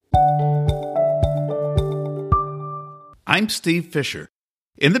I'm Steve Fisher.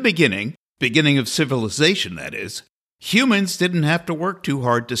 In the beginning of civilization that is, humans didn't have to work too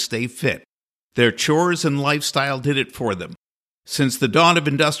hard to stay fit. Their chores and lifestyle did it for them. Since the dawn of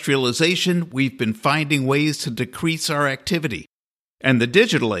industrialization, we've been finding ways to decrease our activity. And the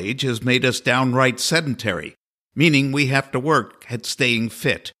digital age has made us downright sedentary, meaning we have to work at staying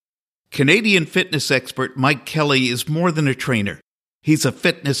fit. Canadian fitness expert Mike Kelly is more than a trainer. He's a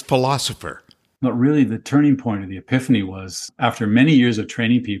fitness philosopher. But really, the turning point of the epiphany was after many years of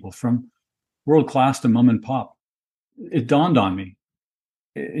training people from world-class to mom and pop, it dawned on me.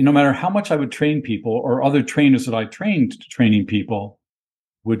 No matter how much I would train people or other trainers that I trained training people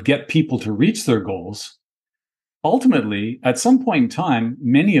would get people to reach their goals, ultimately, at some point in time,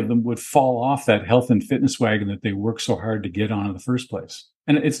 many of them would fall off that health and fitness wagon that they worked so hard to get on in the first place.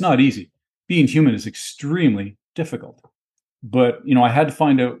 And it's not easy. Being human is extremely difficult. But, I had to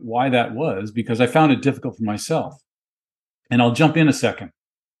find out why that was because I found it difficult for myself. And I'll jump in a second.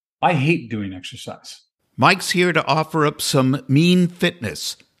 I hate doing exercise. Mike's here to offer up some mean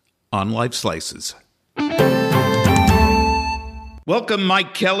fitness on Life Slices. Welcome,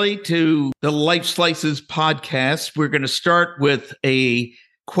 Mike Kelly, to the Life Slices podcast. We're going to start with a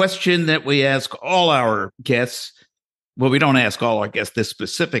question that we ask all our guests. Well, we don't ask all our guests this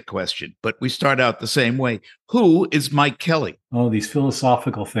specific question, but we start out the same way. Who is Mike Kelly? Oh, these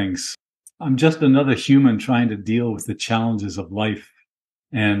philosophical things. I'm just another human trying to deal with the challenges of life.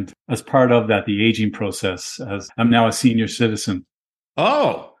 And as part of that, the aging process, as I'm now a senior citizen.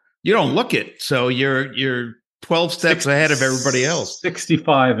 Oh, you don't look it. So you're 12 steps ahead of everybody else.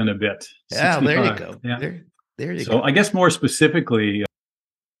 65 and a bit. Yeah, 65. There you go. Yeah. There you go. So I guess more specifically,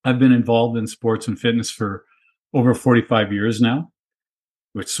 I've been involved in sports and fitness for over 45 years now,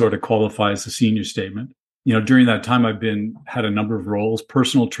 which sort of qualifies the senior statement. During that time, I've had a number of roles,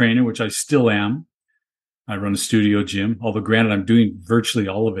 personal trainer, which I still am. I run a studio gym, although granted, I'm doing virtually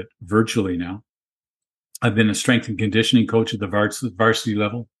all of it virtually now. I've been a strength and conditioning coach at the varsity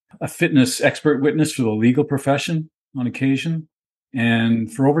level, a fitness expert witness for the legal profession on occasion. And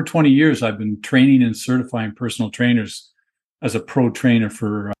for over 20 years, I've been training and certifying personal trainers as a pro trainer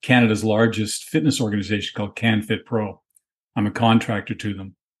for Canada's largest fitness organization called CanFit Pro. I'm a contractor to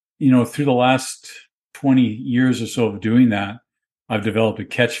them. Through the last 20 years or so of doing that, I've developed a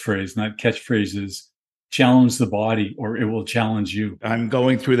catchphrase, and that catchphrase is challenge the body or it will challenge you. I'm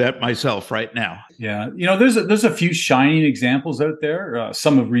going through that myself right now. Yeah. There's a few shining examples out there.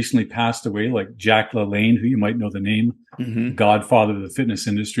 Some have recently passed away, like Jack LaLanne, who you might know the name, godfather of the fitness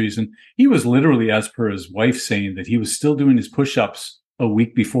industries. And he was literally, as per his wife, saying that he was still doing his push-ups a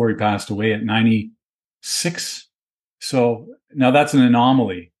week before he passed away at 96. So now that's an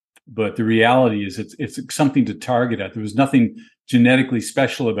anomaly, but the reality is it's something to target at. There was nothing genetically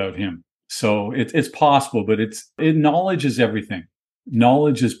special about him. So it's possible, but knowledge is everything.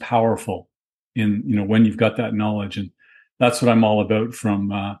 Knowledge is powerful when you've got that knowledge. And that's what I'm all about,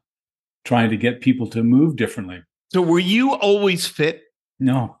 from trying to get people to move differently. So were you always fit?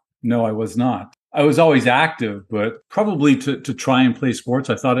 No, I was not. I was always active, but probably to try and play sports.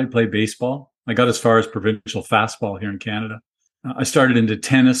 I thought I'd play baseball. I got as far as provincial fastball here in Canada. I started into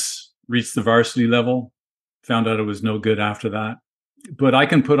tennis, reached the varsity level, found out it was no good after that. But I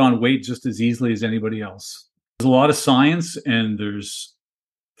can put on weight just as easily as anybody else. There's a lot of science and there's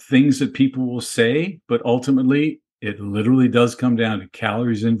things that people will say, but ultimately it literally does come down to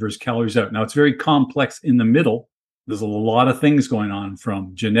calories in versus calories out. Now, it's very complex in the middle. There's a lot of things going on,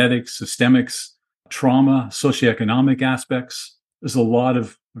 from genetics, systemics, trauma, socioeconomic aspects. There's a lot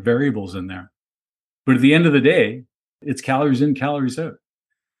of variables in there. But at the end of the day, it's calories in, calories out.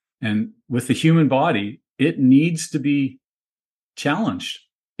 And with the human body, it needs to be challenged.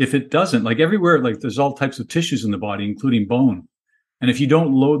 If it doesn't, like everywhere, like there's all types of tissues in the body, including bone. And if you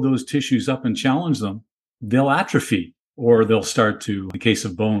don't load those tissues up and challenge them, they'll atrophy, or they'll start to, in the case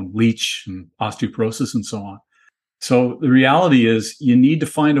of bone, leach and osteoporosis and so on. So the reality is you need to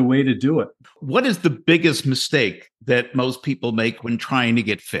find a way to do it. What is the biggest mistake that most people make when trying to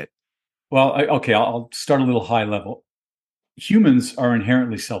get fit? Well, I'll start a little high level. Humans are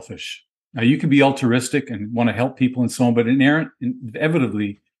inherently selfish. Now, you can be altruistic and want to help people and so on, but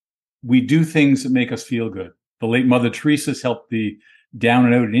inevitably, we do things that make us feel good. The late Mother Teresa helped the down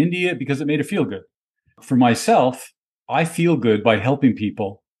and out in India because it made her feel good. For myself, I feel good by helping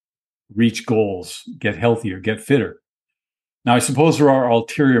people reach goals, get healthier, get fitter. Now, I suppose there are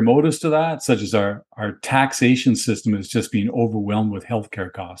ulterior motives to that, such as our taxation system is just being overwhelmed with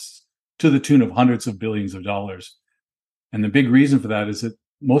healthcare costs to the tune of hundreds of billions of dollars. And the big reason for that is that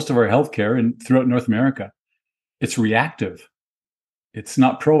most of our healthcare and throughout North America, it's reactive. It's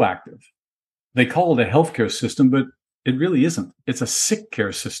not proactive. They call it a healthcare system, but It really isn't. It's a sick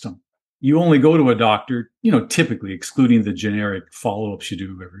care system. You only go to a doctor, typically excluding the generic follow-ups you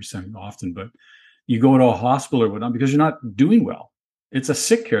do every so often, but you go to a hospital or whatnot because you're not doing well. It's a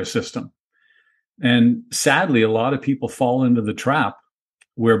sick care system. And sadly, a lot of people fall into the trap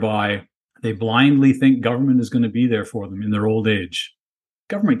whereby they blindly think government is going to be there for them in their old age.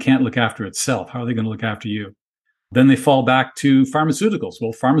 Government can't look after itself. How are they going to look after you? Then they fall back to pharmaceuticals.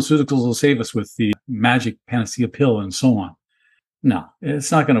 Well, pharmaceuticals will save us with the magic panacea pill and so on. No,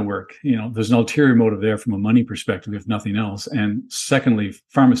 it's not going to work. There's an ulterior motive there from a money perspective, if nothing else. And secondly,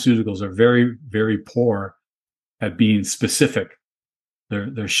 pharmaceuticals are very, very poor at being specific.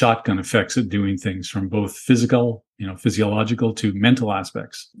 They're shotgun effects at doing things from both physiological to mental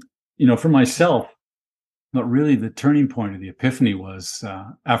aspects. For myself, but really the turning point of the epiphany was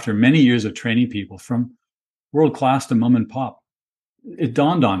after many years of training people from world-class to mom and pop, it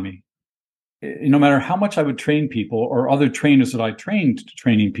dawned on me, no matter how much I would train people or other trainers that I trained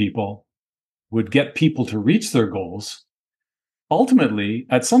training people would get people to reach their goals, ultimately,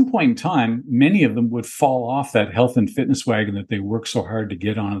 at some point in time, many of them would fall off that health and fitness wagon that they worked so hard to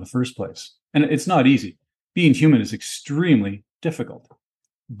get on in the first place. And it's not easy. Being human is extremely difficult.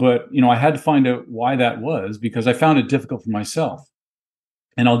 But, I had to find out why that was because I found it difficult for myself.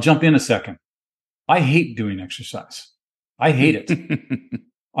 And I'll jump in a second. I hate doing exercise. I hate it.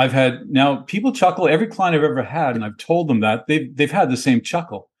 Now people chuckle, every client I've ever had, and I've told them that they've had the same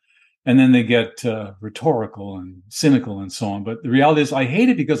chuckle. And then they get rhetorical and cynical and so on. But the reality is I hate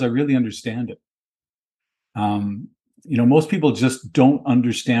it because I really understand it. Most people just don't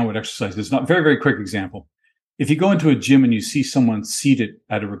understand what exercise is. Not very, very quick example. If you go into a gym and you see someone seated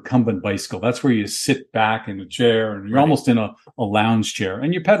at a recumbent bicycle, that's where you sit back in a chair and you're almost in a lounge chair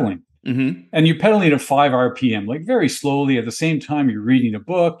and you're pedaling. Mm-hmm. And you're pedaling at 5 RPM, like very slowly. At the same time, you're reading a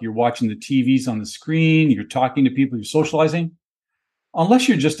book, you're watching the TVs on the screen, you're talking to people, you're socializing. Unless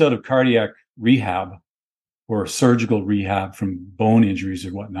you're just out of cardiac rehab or surgical rehab from bone injuries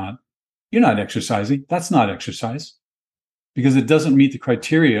or whatnot, you're not exercising. That's not exercise because it doesn't meet the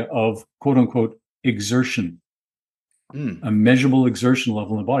criteria of quote unquote exertion, a measurable exertion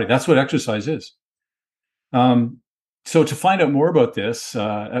level in the body. That's what exercise is. So to find out more about this,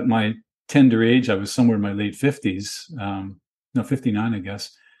 at my tender age, I was somewhere in my late 50s, 59, I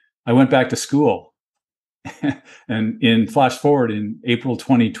guess. I went back to school. And in flash forward, in April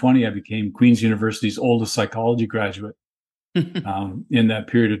 2020, I became Queen's University's oldest psychology graduate in that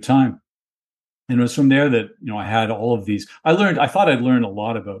period of time. And it was from there that, I had all of these. I thought I'd learned a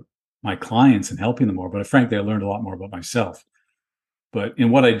lot about my clients and helping them more, but frankly, I learned a lot more about myself. But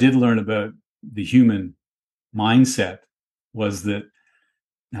in what I did learn about the human mindset was that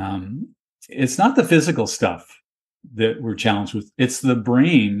it's not the physical stuff that we're challenged with. It's the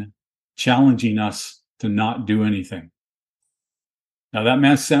brain challenging us to not do anything. Now, that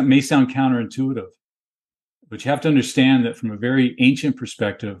may sound counterintuitive, but you have to understand that from a very ancient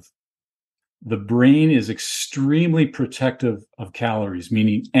perspective, the brain is extremely protective of calories,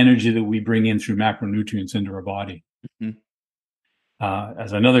 meaning energy that we bring in through macronutrients into our body. Mm-hmm.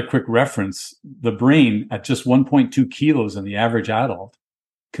 As another quick reference, the brain at just 1.2 kilos in the average adult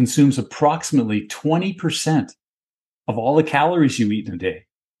consumes approximately 20% of all the calories you eat in a day.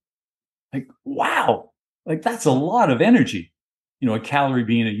 Like, wow, like that's a lot of energy. A calorie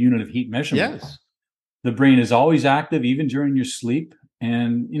being a unit of heat measurement. Yes. The brain is always active, even during your sleep.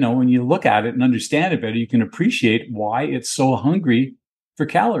 And, when you look at it and understand it better, you can appreciate why it's so hungry for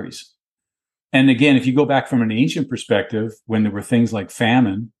calories. And again, if you go back from an ancient perspective, when there were things like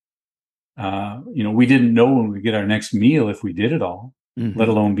famine, we didn't know when we get our next meal if we did it all, let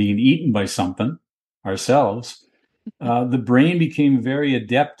alone being eaten by something ourselves. The brain became very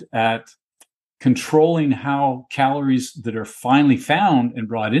adept at controlling how calories that are finally found and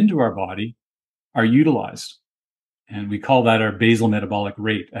brought into our body are utilized. And we call that our basal metabolic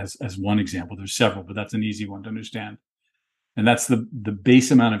rate as one example. There's several, but that's an easy one to understand. And that's the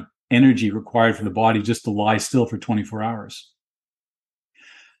base amount of energy required for the body just to lie still for 24 hours.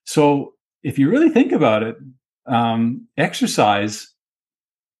 So if you really think about it, exercise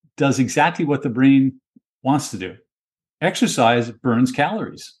does exactly what the brain wants to do. Exercise burns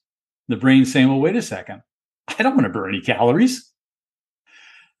calories. The brain's saying, well, wait a second. I don't want to burn any calories.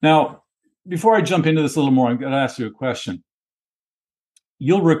 Now, before I jump into this a little more, I'm going to ask you a question.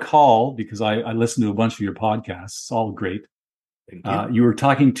 You'll recall, because I listened to a bunch of your podcasts, it's all great. You were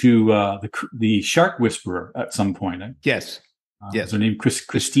talking to the Shark Whisperer at some point. Yes. Yes. Is her name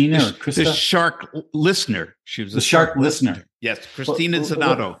Christina or Krista? The Shark Listener. She was the Shark Listener. Yes, Christina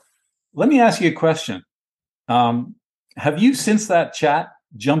Donato. Let me ask you a question. Have you, since that chat,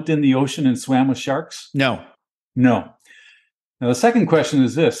 jumped in the ocean and swam with sharks? No. No. Now, the second question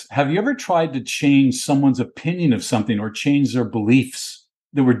is this. Have you ever tried to change someone's opinion of something or change their beliefs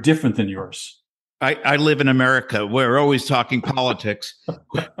that were different than yours? I live in America. We're always talking politics.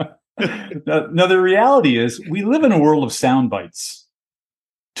 Now, the reality is we live in a world of sound bites.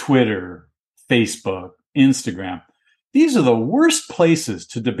 Twitter, Facebook, Instagram. These are the worst places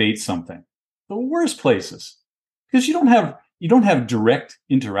to debate something. The worst places. Because you don't have direct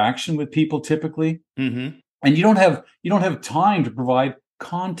interaction with people typically. Mm-hmm. And you don't have time to provide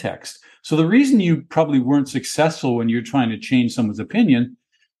context. So the reason you probably weren't successful when you're trying to change someone's opinion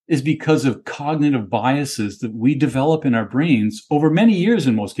is because of cognitive biases that we develop in our brains over many years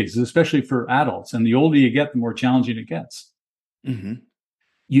in most cases, especially for adults. And the older you get, the more challenging it gets. Mm-hmm.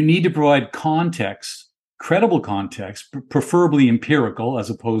 You need to provide context, credible context, preferably empirical as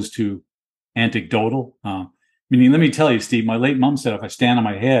opposed to anecdotal. Meaning, let me tell you, Steve, my late mom said, if I stand on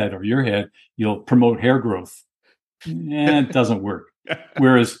my head or your head, you'll promote hair growth. It doesn't work.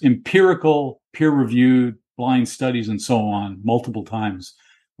 Whereas empirical, peer-reviewed, blind studies and so on, multiple times,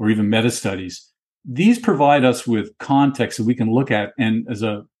 or even meta-studies, these provide us with context that we can look at and as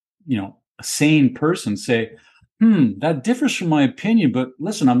a sane person say, that differs from my opinion, but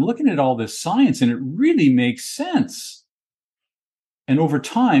listen, I'm looking at all this science and it really makes sense. And over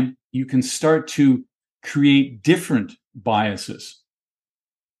time, you can start to create different biases.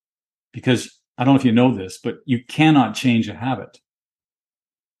 Because I don't know if you know this, but you cannot change a habit.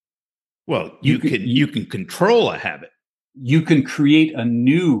 Well, you can control a habit. You can create a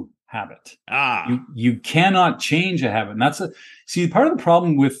new habit. Ah. You cannot change a habit. And see, part of the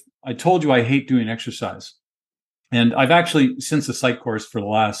problem with, I told you I hate doing exercise. And I've actually, since the psych course for the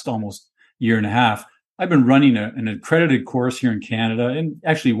last almost year and a half, I've been running an accredited course here in Canada, and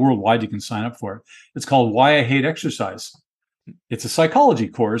actually worldwide you can sign up for it. It's called Why I Hate Exercise. It's a psychology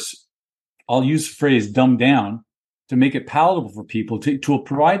course. I'll use the phrase dumbed down to make it palatable for people, to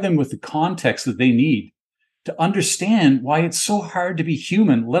provide them with the context that they need to understand why it's so hard to be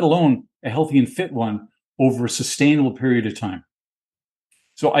human, let alone a healthy and fit one, over a sustainable period of time.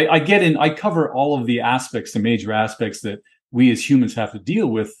 So I cover all of the aspects, the major aspects that we as humans have to deal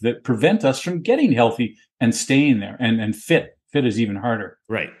with that prevent us from getting healthy and staying there, and fit. Fit is even harder.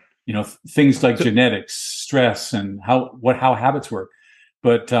 Right. Things like genetics, stress, and how habits work.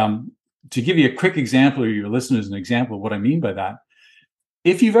 But to give you a quick example, or your listeners an example of what I mean by that,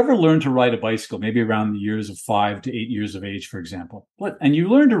 if you've ever learned to ride a bicycle, maybe around the years of 5 to 8 years of age, for example, and you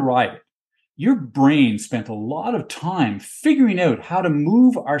learn to ride it, your brain spent a lot of time figuring out how to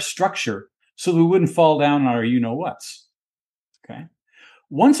move our structure so that we wouldn't fall down on our you-know-whats. Okay.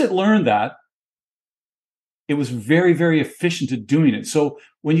 Once it learned that, it was very, very efficient at doing it. So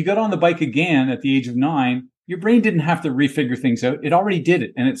when you got on the bike again at the age of 9, your brain didn't have to refigure things out. It already did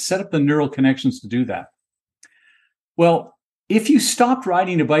it, and it set up the neural connections to do that. Well, if you stopped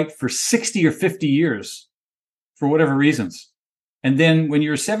riding a bike for 60 or 50 years, for whatever reasons, and then when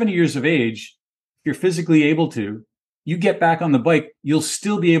you're 70 years of age, if you're physically able to, you get back on the bike, you'll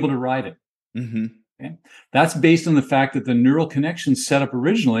still be able to ride it. Mm-hmm. Okay? That's based on the fact that the neural connections set up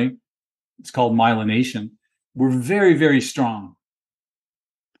originally, it's called myelination, were very, very strong.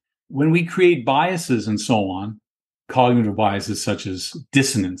 When we create biases and so on, cognitive biases such as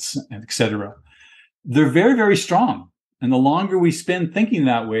dissonance, et cetera, they're very, very strong. And the longer we spend thinking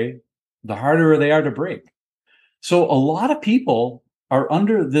that way, the harder they are to break. So a lot of people are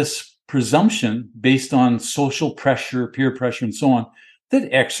under this presumption based on social pressure, peer pressure, and so on,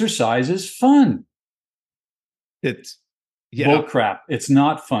 that exercise is fun. It's bull crap. It's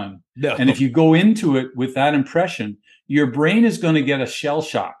not fun. No. And if you go into it with that impression, your brain is going to get a shell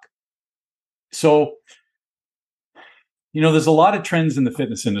shock. So, there's a lot of trends in the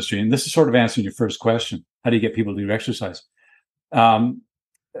fitness industry, and this is sort of answering your first question. How do you get people to do exercise? I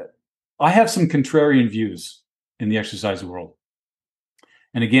have some contrarian views in the exercise world.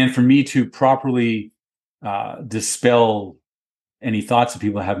 And again, for me to properly dispel any thoughts that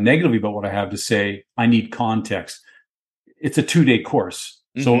people have negatively about what I have to say, I need context. It's a 2-day course.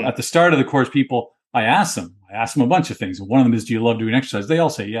 Mm-hmm. So at the start of the course, I ask them a bunch of things. One of them is, do you love doing exercise? They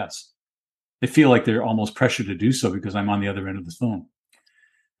all say yes. They feel like they're almost pressured to do so because I'm on the other end of the phone.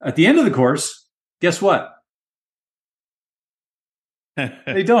 At the end of the course, guess what?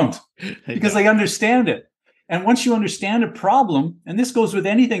 They don't, because they understand it. And once you understand a problem, and this goes with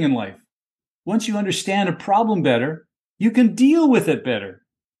anything in life, once you understand a problem better, you can deal with it better.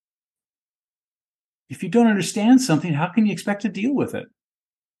 If you don't understand something, how can you expect to deal with it?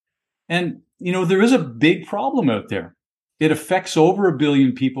 And, there is a big problem out there. It affects over 1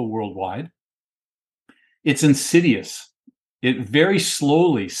 billion people worldwide. It's insidious. It very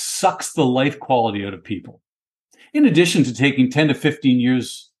slowly sucks the life quality out of people. in addition to taking 10 to 15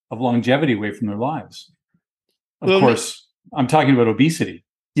 years of longevity away from their lives. Of course, I'm talking about obesity.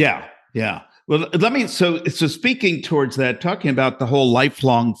 Yeah, yeah. Well, so speaking towards that, talking about the whole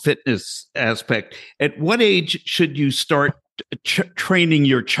lifelong fitness aspect, at what age should you start training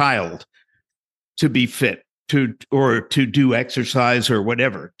your child to be fit, or to do exercise or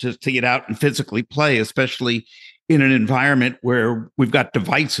whatever, just to get out and physically play, especially in an environment where we've got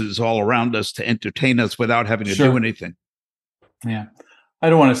devices all around us to entertain us without having to do anything? Yeah. I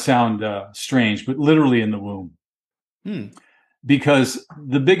don't want to sound strange, but literally in the womb. Because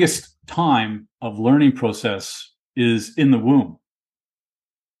the biggest time of learning process is in the womb.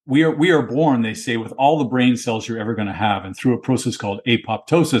 We are born, they say, with all the brain cells you're ever going to have. And through a process called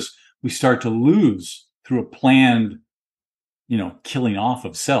apoptosis, we start to lose through a planned, killing off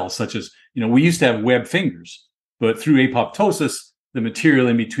of cells, such as, we used to have webbed fingers, but through apoptosis, the material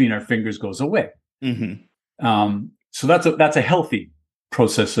in between our fingers goes away. So that's a healthy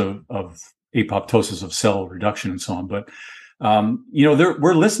process of apoptosis, of cell reduction and so on. But,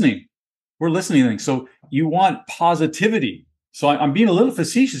 we're listening to things. So you want positivity. So I'm being a little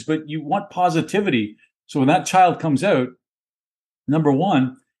facetious, but you want positivity. So when that child comes out, number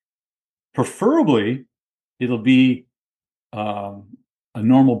one, preferably it'll be a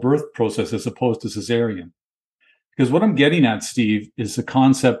normal birth process as opposed to cesarean. Because what I'm getting at, Steve, is the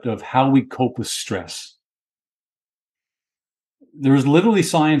concept of how we cope with stress. There is literally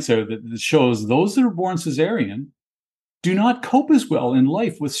science out that shows those that are born cesarean do not cope as well in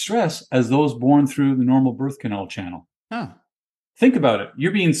life with stress as those born through the normal birth canal channel. Think about it.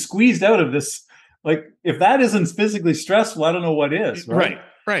 You're being squeezed out of this. Like, if that isn't physically stressful, I don't know what is.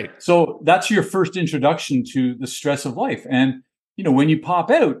 Right. So that's your first introduction to the stress of life. And, when you pop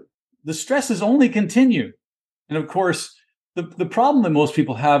out, the stresses only continue. And of course, the problem that most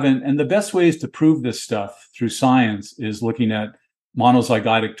people have, and the best ways to prove this stuff through science, is looking at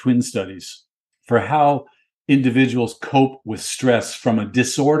monozygotic twin studies for how individuals cope with stress from a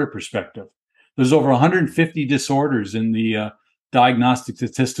disorder perspective. There's over 150 disorders in the Diagnostic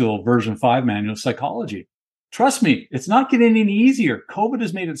Statistical Version 5 Manual of Psychology. Trust me, it's not getting any easier. COVID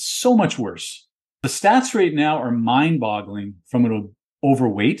has made it so much worse. The stats right now are mind-boggling from an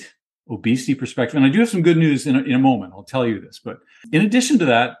overweight, obesity perspective. And I do have some good news in a moment. I'll tell you this. But in addition to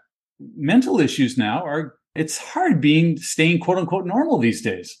that, mental issues now it's hard staying quote unquote normal these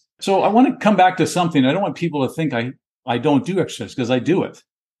days. So I want to come back to something. I don't want people to think I don't do exercise, because I do it.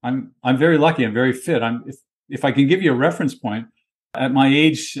 I'm very lucky. I'm very fit. If I can give you a reference point, at my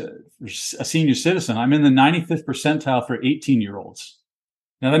age, a senior citizen, I'm in the 95th percentile for 18-year-olds.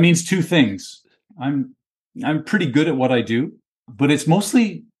 Now that means two things. I'm pretty good at what I do, but it's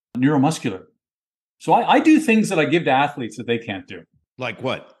mostly neuromuscular. So I do things that I give to athletes that they can't do. Like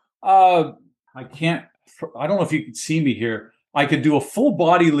what? I don't know if you can see me here. I could do a full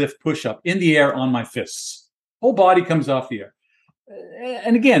body lift push-up in the air on my fists. Whole body comes off the air.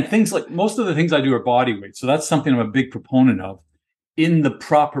 And again, things like most of the things I do are body weight. So that's something I'm a big proponent of in the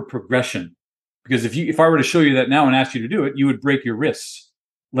proper progression. Because if I were to show you that now and ask you to do it, you would break your wrists,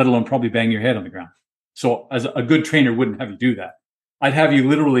 let alone probably bang your head on the ground. So as a good trainer wouldn't have you do that. I'd have you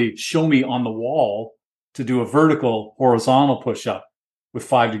literally show me on the wall to do a vertical horizontal push-up with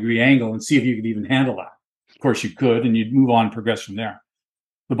 5-degree angle and see if you could even handle that. Of course you could, and you'd move on and progress from there.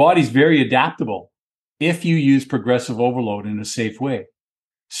 The body's very adaptable if you use progressive overload in a safe way.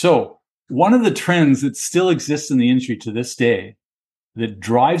 So one of the trends that still exists in the industry to this day that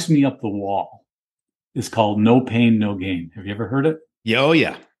drives me up the wall is called no pain, no gain. Have you ever heard it? Yeah, oh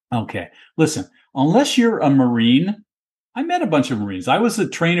yeah. Okay. Listen, unless you're a Marine, I met a bunch of Marines. I was a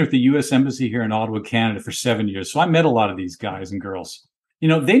trainer at the U.S. Embassy here in Ottawa, Canada for 7 years. So I met a lot of these guys and girls.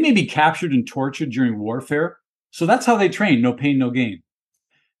 They may be captured and tortured during warfare. So that's how they train. No pain, no gain.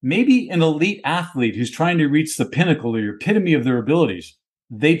 Maybe an elite athlete who's trying to reach the pinnacle or epitome of their abilities,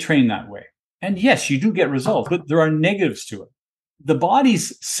 they train that way. And yes, you do get results, but there are negatives to it. The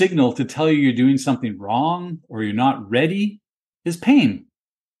body's signal to tell you you're doing something wrong or you're not ready is pain.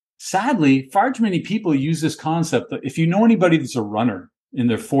 Sadly, far too many people use this concept that if you know anybody that's a runner in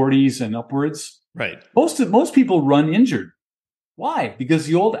their 40s and upwards, right, most people run injured. Why? Because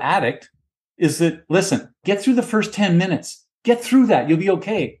the old addict is that, listen, get through the first 10 minutes. Get through that. You'll be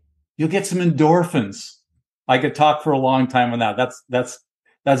okay. You'll get some endorphins. I could talk for a long time on that. That's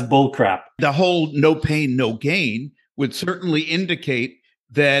bull crap. The whole no pain, no gain would certainly indicate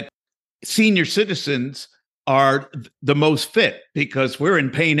that senior citizens are the most fit because we're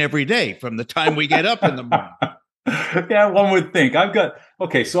in pain every day from the time we get up in the morning. Yeah, one would think. I've got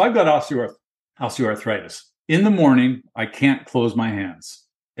osteoarthritis. In the morning, I can't close my hands.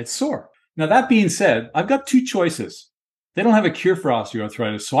 It's sore. Now, that being said, I've got two choices. They don't have a cure for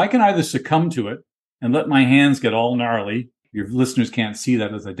osteoarthritis, so I can either succumb to it and let my hands get all gnarly. Your listeners can't see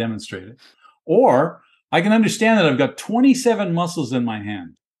that as I demonstrate it. Or I can understand that I've got 27 muscles in my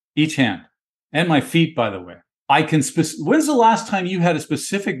hand, each hand, and my feet, by the way. When's the last time you had a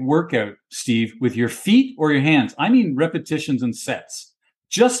specific workout, Steve, with your feet or your hands? I mean repetitions and sets,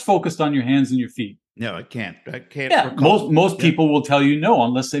 just focused on your hands and your feet. No, I can't. Yeah, most people will tell you no,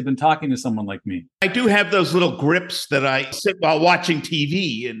 unless they've been talking to someone like me. I do have those little grips that I sit while watching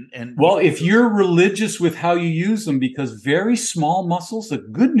TV. And well, if you're religious with how you use them, because very small muscles, the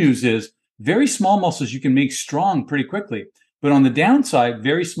good news is very small muscles you can make strong pretty quickly. But on the downside,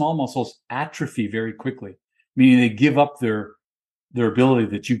 very small muscles atrophy very quickly, meaning they give up their ability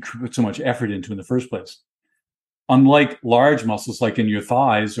that you put so much effort into in the first place. Unlike large muscles like in your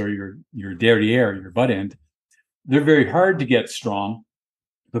thighs or your derriere, your butt end, they're very hard to get strong.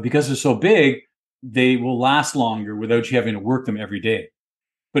 But because they're so big, they will last longer without you having to work them every day.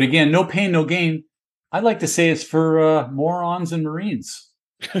 But again, no pain, no gain. I'd like to say it's for morons and Marines.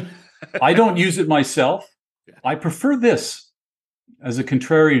 I don't use it myself. I prefer this as a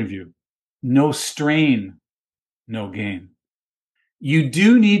contrarian view. No strain, no gain. You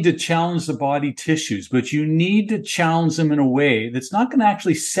do need to challenge the body tissues, but you need to challenge them in a way that's not going to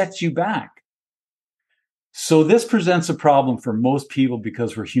actually set you back. So this presents a problem for most people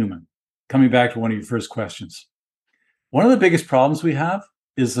because we're human. Coming back to one of your first questions. One of the biggest problems we have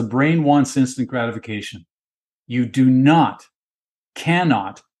is the brain wants instant gratification. You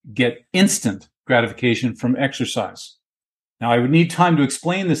cannot get instant gratification from exercise. Now, I would need time to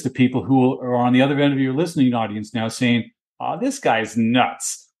explain this to people who are on the other end of your listening audience now saying, oh, this guy's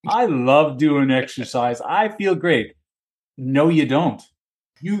nuts. I love doing exercise. I feel great. No, you don't.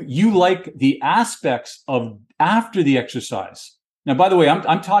 You like the aspects of after the exercise. Now, by the way,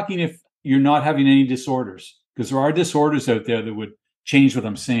 I'm talking if you're not having any disorders, because there are disorders out there that would change what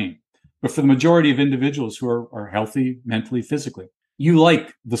I'm saying. But for the majority of individuals who are healthy, mentally, physically, you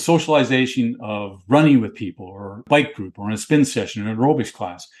like the socialization of running with people or a bike group or in a spin session or an aerobics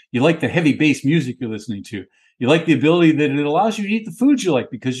class. You like the heavy bass music you're listening to. You like the ability that it allows you to eat the foods you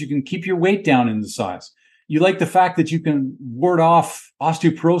like because you can keep your weight down in the size. You like the fact that you can ward off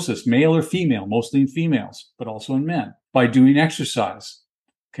osteoporosis, male or female, mostly in females, but also in men, by doing exercise.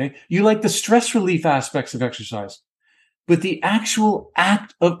 Okay. You like the stress relief aspects of exercise. But the actual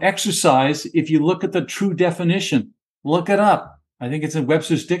act of exercise, if you look at the true definition, look it up. I think it's in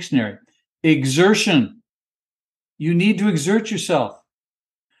Webster's dictionary. Exertion. You need to exert yourself.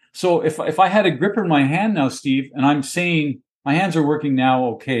 So if I had a gripper in my hand now, Steve, and I'm saying my hands are working now,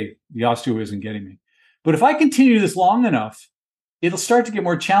 okay, the osteo isn't getting me. But if I continue this long enough, it'll start to get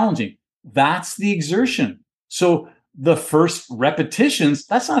more challenging. That's the exertion. So the first repetitions,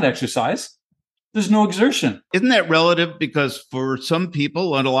 that's not exercise. There's no exertion. Isn't that relative? Because for some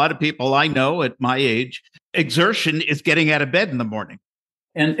people, and a lot of people I know at my age, exertion is getting out of bed in the morning.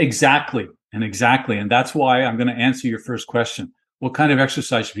 And exactly. And that's why I'm going to answer your first question. What kind of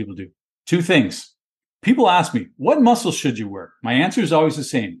exercise should people do? Two things. People ask me, what muscles should you work? My answer is always the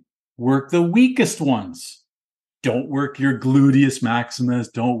same. Work the weakest ones. Don't work your gluteus maximus.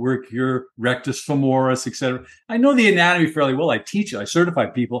 Don't work your rectus femoris, etc. I know the anatomy fairly well. I teach it. I certify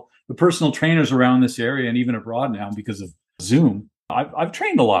people. The personal trainers around this area and even abroad now because of Zoom. I've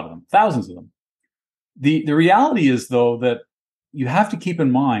trained a lot of them, thousands of them. The reality is, though, that you have to keep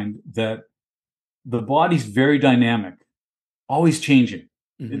in mind that the body's very dynamic. Always changing.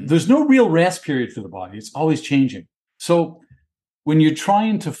 Mm-hmm. There's no real rest period for the body. It's always changing. So when you're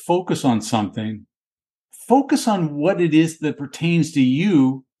trying to focus on something, focus on what it is that pertains to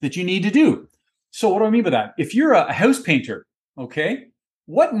you that you need to do. So what do I mean by that? If you're a house painter, okay,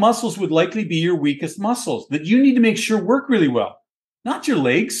 what muscles would likely be your weakest muscles that you need to make sure work really well? Not your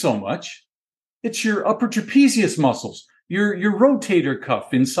legs so much. It's your upper trapezius muscles. Your rotator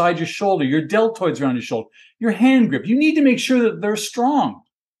cuff inside your shoulder, your deltoids around your shoulder, your hand grip. You need to make sure that they're strong.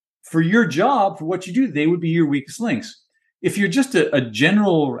 For your job, for what you do, they would be your weakest links. If you're just a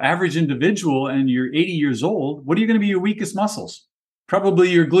general average individual and you're 80 years old, what are you going to be your weakest muscles? Probably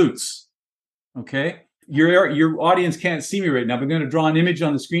your glutes. Okay? Your audience can't see me right now, but I'm going to draw an image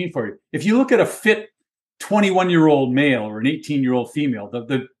on the screen for you. If you look at a fit 21-year-old male or an 18-year-old female,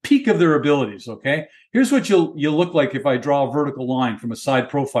 the peak of their abilities, okay? Here's what you'll look like if I draw a vertical line from a side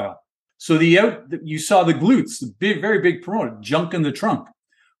profile. So you saw the glutes, the big, very big promoter, junk in the trunk.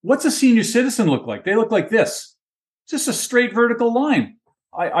 What's a senior citizen look like? They look like this. Just a straight vertical line.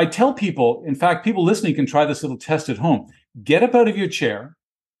 I tell people, in fact, people listening can try this little test at home. Get up out of your chair,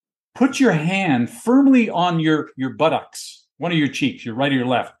 put your hand firmly on your buttocks, one of your cheeks, your right or your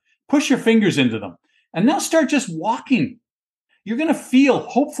left. Push your fingers into them. And now start just walking. You're going to feel,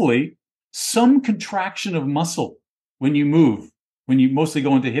 hopefully, some contraction of muscle when you move, when you mostly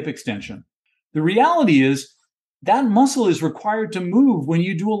go into hip extension. The reality is that muscle is required to move when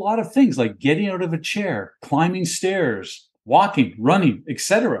you do a lot of things like getting out of a chair, climbing stairs, walking, running,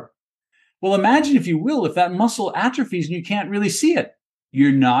 etc. Well, imagine, if you will, if that muscle atrophies and you can't really see it.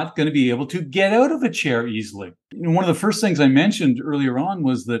 You're not going to be able to get out of a chair easily. One of the first things I mentioned earlier on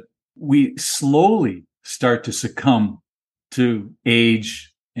was that we slowly start to succumb to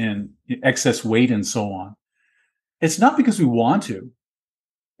age and excess weight and so on. It's not because we want to.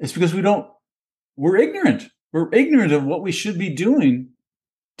 It's because we're ignorant. We're ignorant of what we should be doing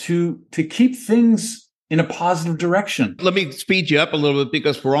to keep things in a positive direction. Let me speed you up a little bit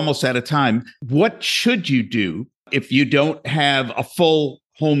because we're almost out of time. What should you do if you don't have a full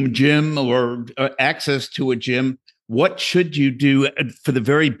home gym or access to a gym? What should you do for the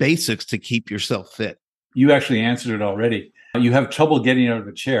very basics to keep yourself fit? You actually answered it already. You have trouble getting out of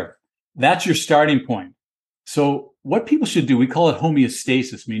a chair. That's your starting point. So what people should do, we call it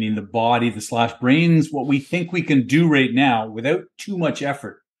homeostasis, meaning the body, the brains, what we think we can do right now without too much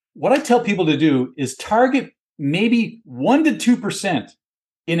effort. What I tell people to do is target maybe 1% to 2%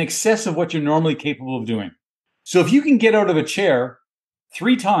 in excess of what you're normally capable of doing. So if you can get out of a chair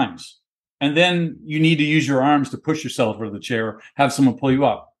 3 times, and then you need to use your arms to push yourself out of the chair or have someone pull you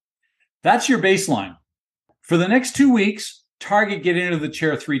up, that's your baseline. For the next 2 weeks, target getting out of the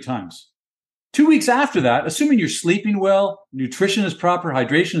chair 3 times. 2 weeks after that, assuming you're sleeping well, nutrition is proper,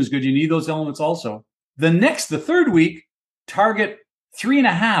 hydration is good, you need those elements also. The third week, target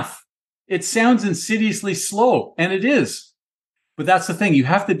 3.5. It sounds insidiously slow, and it is. But that's the thing. You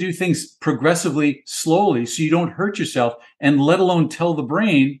have to do things progressively, slowly, so you don't hurt yourself, and let alone tell the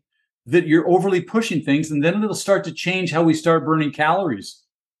brain that you're overly pushing things, and then it'll start to change how we start burning calories.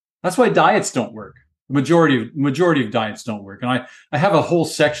 That's why diets don't work. The majority of diets don't work. And I have a whole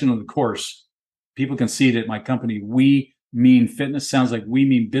section of the course. People can see it at my company. We Mean Fitness. Sounds like We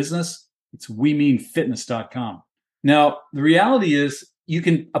Mean Business. It's wemeanfitness.com. Now, the reality is you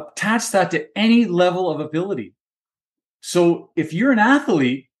can attach that to any level of ability. So if you're an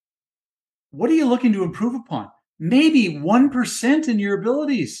athlete, what are you looking to improve upon? Maybe 1% in your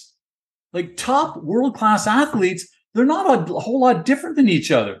abilities. Like top world-class athletes, they're not a whole lot different than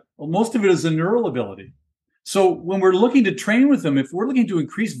each other. Well, most of it is a neural ability. So when we're looking to train with them, if we're looking to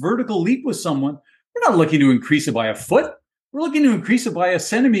increase vertical leap with someone, we're not looking to increase it by a foot. We're looking to increase it by a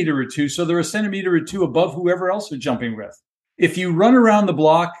centimeter or two, so they're a centimeter or two above whoever else they're jumping with. If you run around the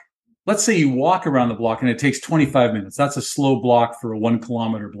block, let's say you walk around the block and it takes 25 minutes. That's a slow block for a 1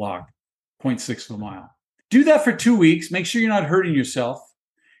 kilometer block, 0.6 of a mile. Do that for 2 weeks. Make sure you're not hurting yourself.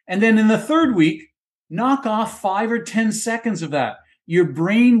 And then in the third week, knock off 5 or 10 seconds of that. Your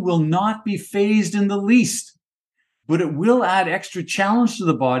brain will not be phased in the least, but it will add extra challenge to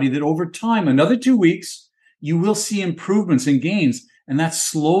the body that over time, another 2 weeks, you will see improvements and gains. And that's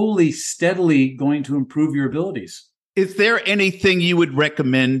slowly, steadily going to improve your abilities. Is there anything you would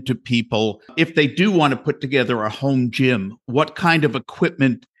recommend to people if they do want to put together a home gym? What kind of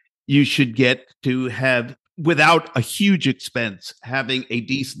equipment you should get to have without a huge expense, having a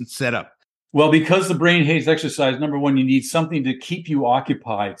decent setup? Well, because the brain hates exercise, number one, you need something to keep you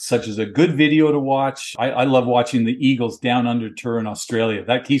occupied, such as a good video to watch. I love watching the Eagles Down Under tour in Australia.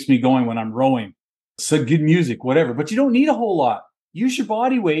 That keeps me going when I'm rowing. So good music, whatever. But you don't need a whole lot. Use your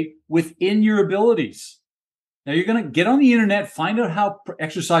body weight within your abilities. Now, you're going to get on the internet, find out how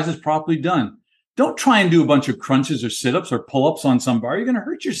exercise is properly done. Don't try and do a bunch of crunches or sit-ups or pull-ups on some bar. You're going to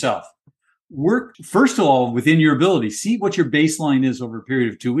hurt yourself. Work, first of all, within your ability. See what your baseline is over a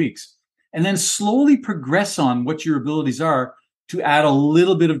period of 2 weeks. And then slowly progress on what your abilities are to add a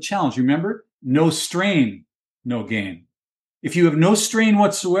little bit of challenge. Remember, no strain, no gain. If you have no strain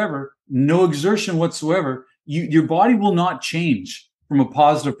whatsoever, no exertion whatsoever, your body will not change from a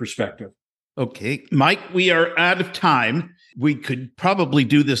positive perspective. Okay, Mike, we are out of time. We could probably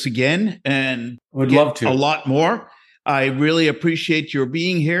do this again and would love to. A lot more. I really appreciate your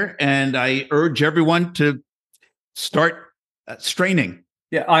being here, and I urge everyone to start straining.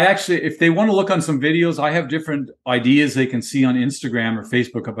 Yeah, if they want to look on some videos, I have different ideas they can see on Instagram or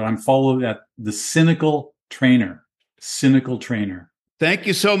Facebook, but I'm followed at the Cynical Trainer. Cynical Trainer. Thank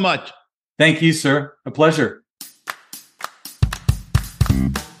you so much. Thank you, sir. A pleasure.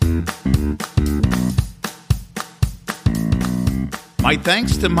 My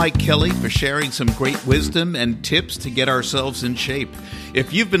thanks to Mike Kelly for sharing some great wisdom and tips to get ourselves in shape.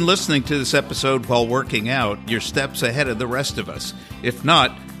 If you've been listening to this episode while working out, you're steps ahead of the rest of us. If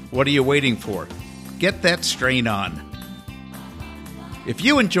not, what are you waiting for? Get that strain on. If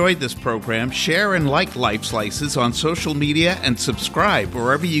you enjoyed this program, share and like Life Slices on social media and subscribe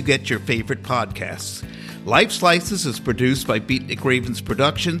wherever you get your favorite podcasts. Life Slices is produced by Beatnik Ravens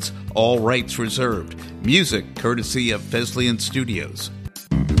Productions, all rights reserved. Music courtesy of Fesliyan Studios.